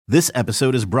This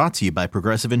episode is brought to you by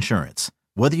Progressive Insurance.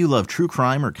 Whether you love true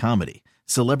crime or comedy,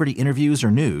 celebrity interviews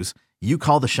or news, you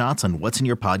call the shots on what's in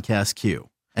your podcast queue.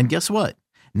 And guess what?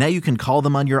 Now you can call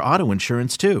them on your auto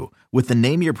insurance too with the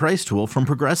Name Your Price tool from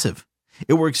Progressive.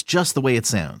 It works just the way it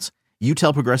sounds. You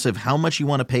tell Progressive how much you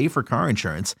want to pay for car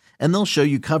insurance, and they'll show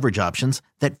you coverage options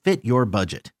that fit your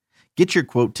budget. Get your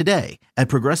quote today at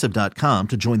Progressive.com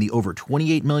to join the over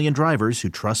 28 million drivers who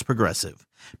trust Progressive.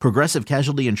 Progressive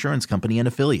Casualty Insurance Company and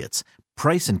Affiliates.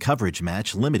 Price and coverage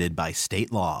match limited by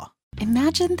state law.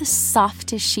 Imagine the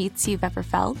softest sheets you've ever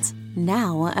felt.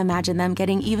 Now imagine them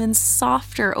getting even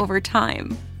softer over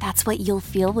time. That's what you'll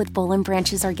feel with Boll &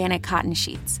 Branch's organic cotton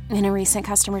sheets. In a recent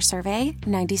customer survey,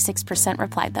 96%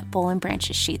 replied that Boll &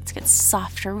 Branch's sheets get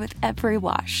softer with every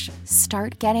wash.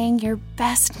 Start getting your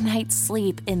best night's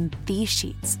sleep in these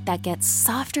sheets that get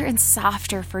softer and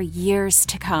softer for years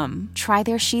to come. Try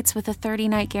their sheets with a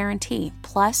 30-night guarantee,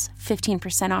 plus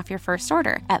 15% off your first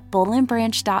order at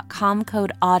bollandbranch.com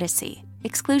code Odyssey.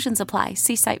 Exclusions apply.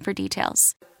 See site for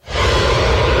details.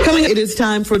 It is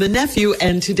time for the nephew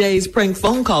and today's prank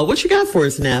phone call. What you got for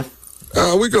us, Neff?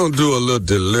 We're going to do a little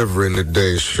delivering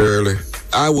today, Shirley.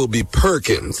 I will be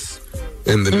Perkins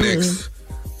in the next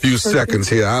few seconds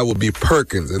here. I will be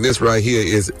Perkins, and this right here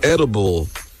is edible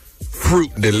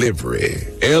fruit delivery.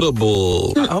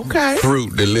 Edible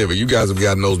fruit delivery. You guys have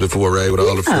gotten those before, right? With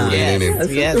all the fruit in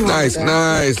it. Yes.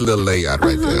 Nice little layout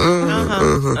right there.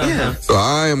 Yeah. So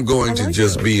I am going to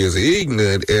just be as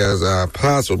ignorant as I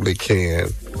possibly can.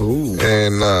 Ooh.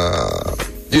 And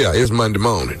yeah, it's Monday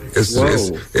morning. It's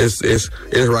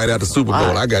right after Super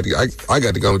Bowl. I got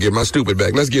to go and get my stupid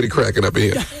back. Let's get it cracking up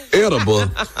in here. Edible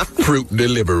fruit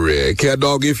delivery. Cat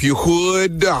dog, if you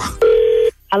would.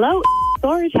 Hello,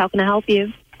 storage. How can I help you?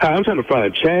 Hi, I'm trying to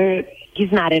find Chad.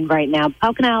 He's not in right now.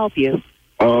 How can I help you?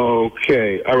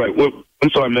 Okay. All right. Well, I'm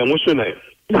sorry, man. What's your name?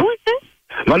 Who is this?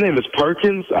 My name is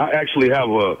Perkins. I actually have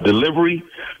a delivery,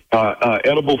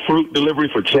 edible fruit delivery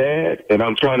for Chad, and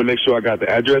I'm trying to make sure I got the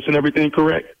address and everything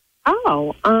correct.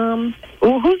 Oh,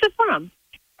 well, who's it from?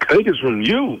 I think it's from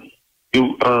you.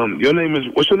 Your name is,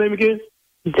 what's your name again?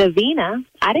 Davina.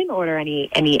 I didn't order any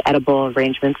edible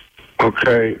arrangements.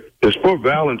 Okay. It's for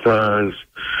Valentine's.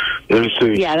 Let me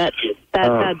see. Yeah, that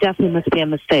definitely must be a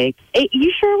mistake.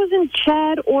 You sure it wasn't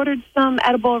Chad ordered some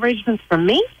edible arrangements for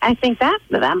me? I think that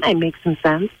might make some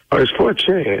sense. Oh, it's for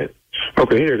Chad.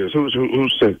 Okay, here it is. Who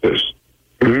sent this?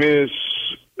 Miss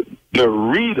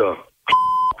Dorita.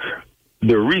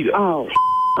 Dorita.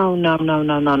 Oh, no.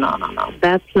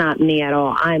 That's not me at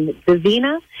all. I'm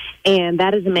Davina, and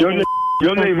that doesn't make any sense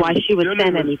why she would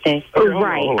send anything.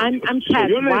 Right. I'm Chad's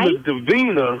Your name wife. is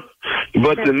Davina,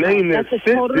 but the name that's that a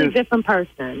sent totally this... different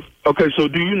person. Okay, so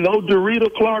do you know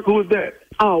Dorita Clark? Who is that?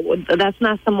 Oh, that's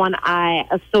not someone I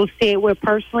associate with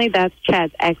personally. That's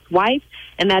Chad's ex-wife,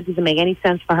 and that doesn't make any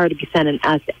sense for her to be sending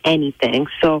us anything.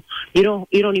 So you don't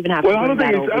even have to bring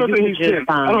that over. I don't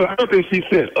think she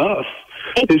sent us.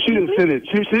 She didn't send it.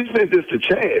 She sent this to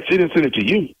Chad. She didn't send it to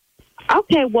you.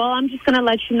 Okay, well, I'm just going to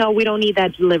let you know we don't need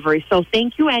that delivery. So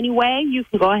thank you anyway. You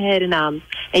can go ahead and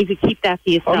you can keep that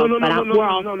for yourself. We're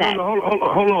all set.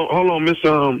 Hold on, Miss. I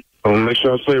want to make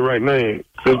sure I say the right name.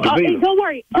 Don't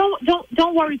worry.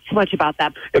 Don't worry too much about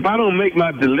that. If I don't make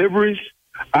my deliveries,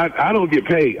 I don't get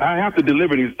paid. I have to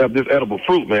deliver this edible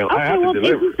fruit, man. Okay, I have to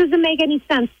deliver. This doesn't make any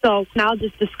sense. So I'll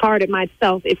just discard it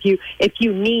myself if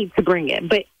you need to bring it.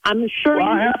 But I'm sure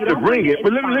I have to bring it.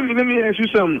 But let me ask you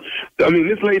something. I mean,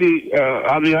 this lady.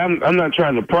 I'm not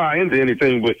trying to pry into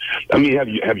anything, but I mean,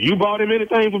 have you bought him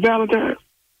anything for Valentine's?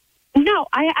 No,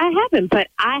 I haven't. But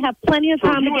I have plenty of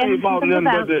time to get him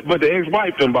something. But the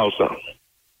ex-wife done bought something.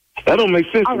 That don't make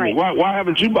sense to me. Why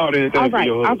haven't you bought anything for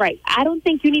your husband? All right. I don't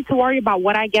think you need to worry about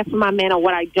what I get from my man or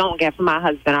what I don't get from my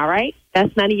husband, all right?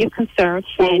 That's none of your concern.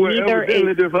 Well,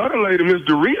 evidently this other lady, Miss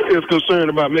Dorita, is concerned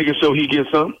about making sure he gets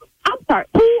something. I'm sorry.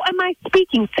 Who am I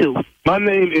speaking to? My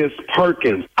name is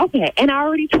Perkins. Okay, and I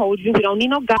already told you we don't need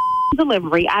no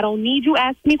delivery. I don't need you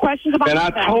asking me questions about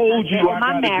my told you I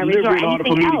my got marriage a delivery or order for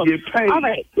anything me else. to get paid. All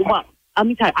right, well, let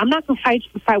me tell you, I'm not going to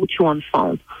fight with you on the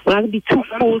phone. We're not going to be two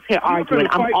fools here arguing.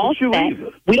 I'm all set.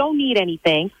 We don't need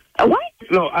anything. What?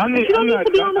 No, I need to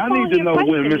know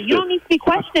when Mr. You don't need to be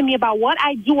questioning me about what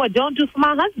I do or don't do for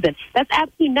my husband. That's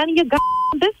absolutely none of your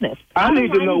business. I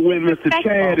need to know when Mr.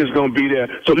 Chad is going to be there.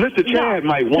 So Mr. Chad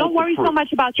might want Don't worry so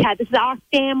much about Chad. This is our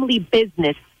family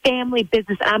business. Family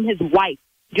business. I'm his wife.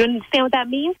 Do you understand what that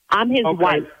means? I'm his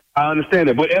wife. I understand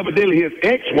that. But evidently his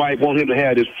ex-wife wants him to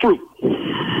have this fruit.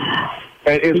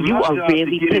 And it's you are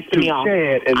really pissing me off.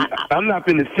 Chad, and I'm not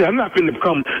finna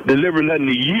come deliver nothing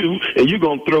to you, and you're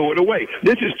gonna throw it away.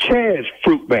 This is Chad's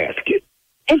fruit basket.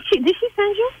 And did she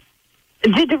send you?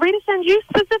 Did Dorita send you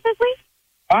specifically?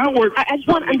 I just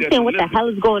want to understand what the hell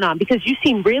is going on, because you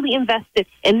seem really invested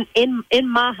in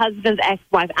my husband's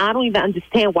ex-wife. I don't even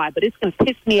understand why, but it's going to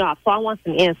piss me off, so I want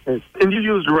some answers. And you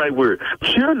used the right word.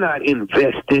 You're not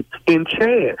invested in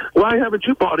Chad. Why haven't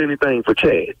you bought anything for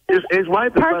Chad? His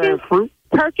wife is buying fruit.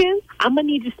 Perkins, I'm going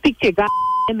to need you to speak to your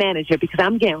manager, because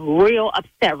I'm getting real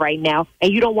upset right now,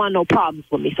 and you don't want no problems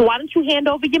with me. So why don't you hand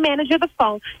over your manager the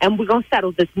phone, and we're going to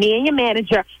settle this, me and your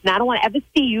manager, and I don't want to ever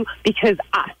see you, because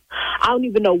I don't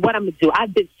even know what I'm going to do.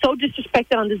 I've been so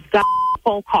disrespected on this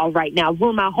phone call right now.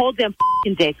 Ruin my whole damn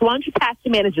day. So why don't you pass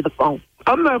your manager the phone?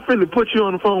 I'm not finna put you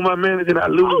on the phone with my manager and I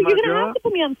lose my job. Oh, you're going to have to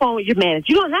put me on the phone with your manager.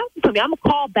 You don't have to put me. I'm going to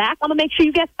call back. I'm going to make sure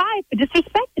you get fired for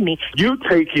disrespecting me. You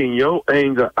taking your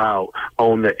anger out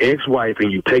on the ex-wife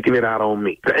and you taking it out on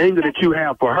me. The anger that you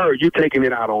have for her, you taking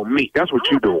it out on me. That's what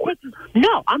you're doing.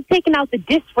 No, I'm taking out the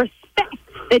disrespect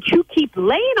that you keep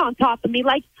laying on top of me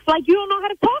like you don't know how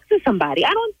to talk to somebody.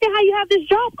 I don't understand how you have this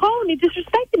job calling me,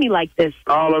 disrespecting me like this.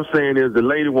 All I'm saying is the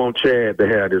lady wants Chad to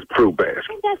have this fruit basket.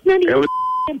 And that's none of your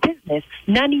business.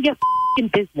 None of your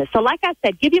business. So like I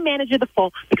said, give your manager the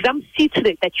phone, because I'm going to see to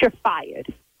it that you're fired.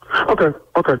 Okay.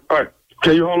 All right.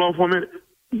 Can you hold on for a minute?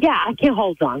 Yeah, I can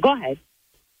hold on. Go ahead.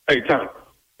 Hey, Tom,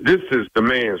 this is the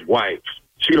man's wife.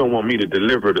 She don't want me to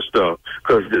deliver the stuff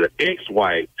because the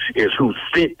ex-wife is who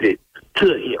sent it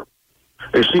to him.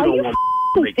 And she don't want me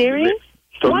to serious?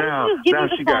 So now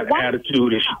she got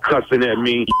attitude and she cussing at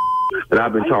me, and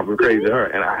I've been talking crazy to her,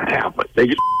 and I haven't.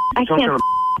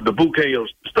 The bouquet of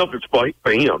stuff is for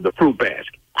him, the fruit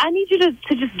basket. I need you to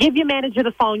just give your manager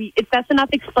the phone. If that's enough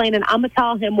explaining, I'm going to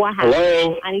tell him what happened.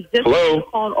 Hello? I need just the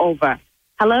phone over.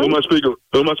 Hello? Who am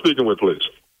I speaking with, please?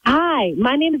 Hi,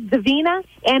 my name is Davina,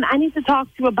 and I need to talk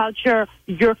to you about your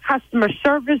customer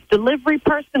service delivery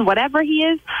person, whatever he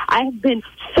is. I have been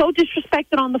so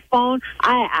disrespected on the phone.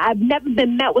 I've never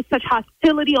been met with such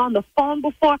hostility on the phone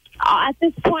before. At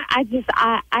this point, I just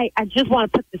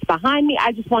want to put this behind me.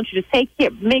 I just want you to take care,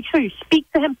 make sure you speak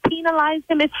to him, penalize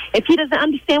him if he doesn't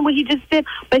understand what he just did.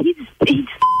 But he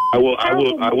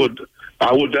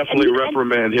I will definitely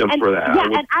reprimand him for that. Yeah,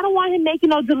 and I don't want him making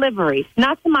no delivery.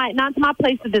 Not to my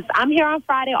place of business. I'm here on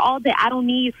Friday all day. I don't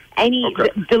need any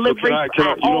delivery. So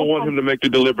you don't want him to make the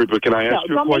delivery, but can I ask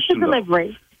you a question? Don't make the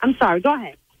delivery. I'm sorry. Go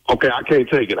ahead. Okay, I can't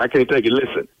take it.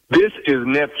 Listen, this is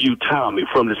nephew Tommy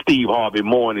from the Steve Harvey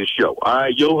Morning Show. All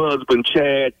right, your husband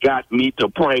Chad got me to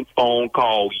prank phone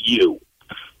call you.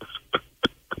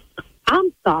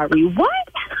 I'm sorry. What?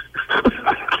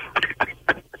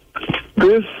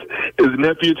 This is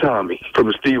nephew Tommy from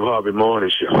the Steve Harvey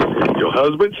Morning Show. Your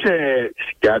husband Chad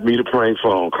got me to prank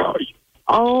phone call you.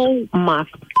 Oh my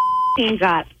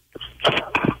God!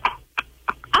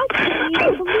 I can't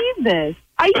even believe this.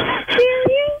 Are you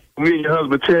serious? Me and your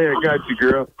husband Chad got you,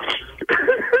 girl.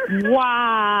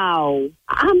 Wow!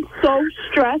 I'm so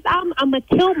stressed. I'm gonna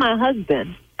kill my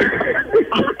husband.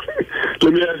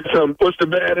 Let me ask you something. What's the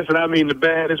baddest, and I mean the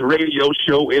baddest radio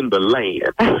show in the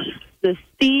land? The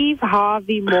Steve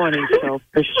Harvey Morning Show,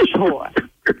 for sure.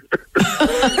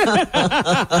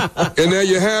 And there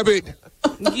you have it.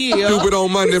 Yeah. Stupid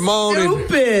on Monday morning.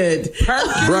 Stupid.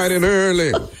 Bright and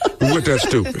early. With that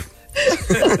stupid.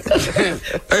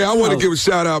 Hey, I want to give a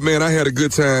shout out, man. I had a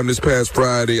good time this past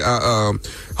Friday. I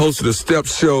hosted a step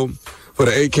show for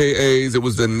the AKAs. It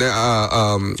was the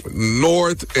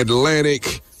North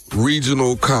Atlantic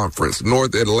Regional Conference.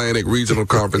 North Atlantic Regional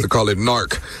Conference. They call it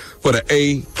NARC. For the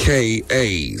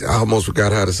AKAs. I almost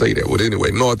forgot how to say that. Well,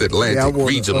 anyway, North Atlantic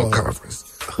Regional Conference.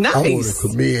 Nice. I want to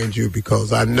commend you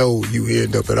because I know you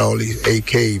end up at all these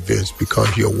AK events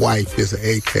because your wife is an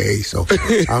AKA. So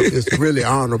it's really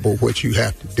honorable what you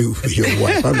have to do for your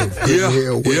wife. I know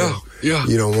good hell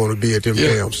you don't want to be at them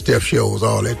damn step shows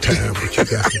all that time, but you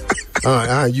got to.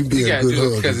 You be a good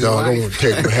husband, dog. I want to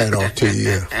take my hat off to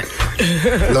you.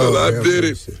 Well, I did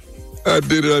it. I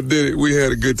did it. We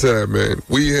had a good time, man.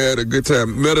 We had a good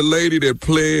time. Met a lady that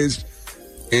pledged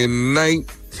in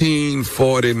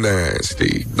 1949,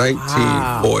 Steve.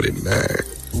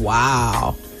 1949.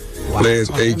 Wow.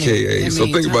 Pledged AKA. So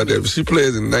think about that. She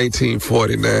pledged in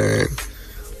 1949.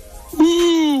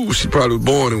 Woo! She probably was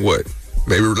born in what?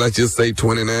 Maybe let's just say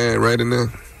 29 right in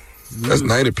there. That's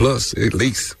 90 plus, at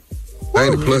least.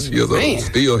 90 plus years old,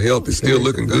 still healthy, still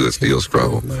looking good, still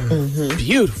strong. Mm-hmm.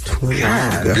 Beautiful.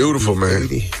 Beautiful, man.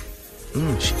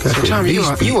 So, Tommy, you a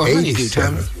honeydew,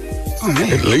 Tommy. Oh,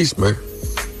 man. At least, man.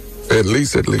 At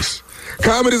least.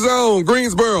 Comedy Zone,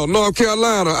 Greensboro, North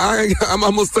Carolina. I'm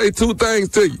going to say two things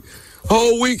to you.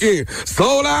 Whole weekend,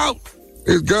 sold out.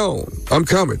 It's gone. I'm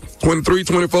coming. 23,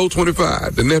 24,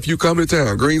 25. The nephew coming to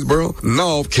town, Greensboro,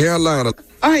 North Carolina.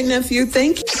 All right, nephew,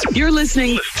 thank you. You're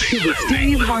listening to the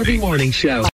Steve Harvey Morning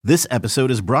Show. This episode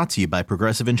is brought to you by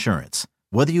Progressive Insurance.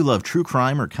 Whether you love true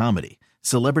crime or comedy,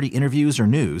 celebrity interviews or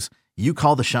news, you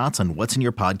call the shots on what's in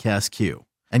your podcast queue.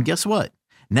 And guess what?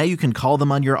 Now you can call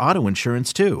them on your auto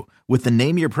insurance too with the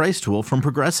Name Your Price tool from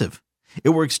Progressive. It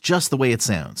works just the way it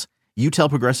sounds. You tell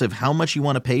Progressive how much you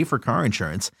want to pay for car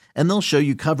insurance, and they'll show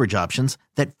you coverage options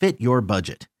that fit your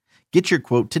budget. Get your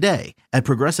quote today at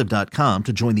Progressive.com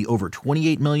to join the over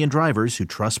 28 million drivers who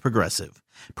trust Progressive.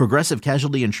 Progressive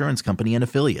Casualty Insurance Company and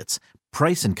Affiliates.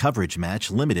 Price and coverage match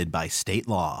limited by state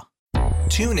law.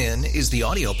 TuneIn is the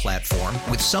audio platform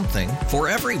with something for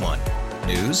everyone.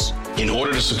 News. In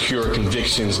order to secure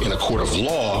convictions in a court of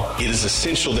law, it is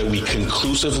essential that we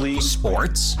conclusively.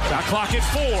 Sports. Got clock at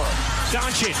 4.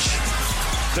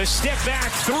 Doncic. The step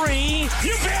back 3.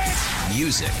 You bet.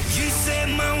 Music. You set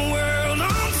my world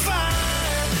on fire.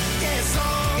 Yes,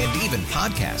 and even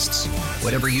podcasts.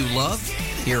 Whatever you love,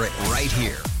 hear it right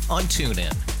here on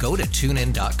TuneIn. Go to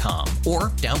TuneIn.com or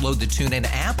download the TuneIn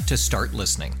app to start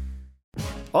listening.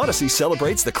 Odyssey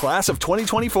celebrates the class of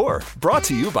 2024, brought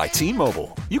to you by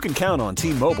T-Mobile. You can count on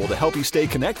T-Mobile to help you stay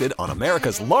connected on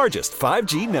America's largest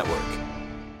 5G network.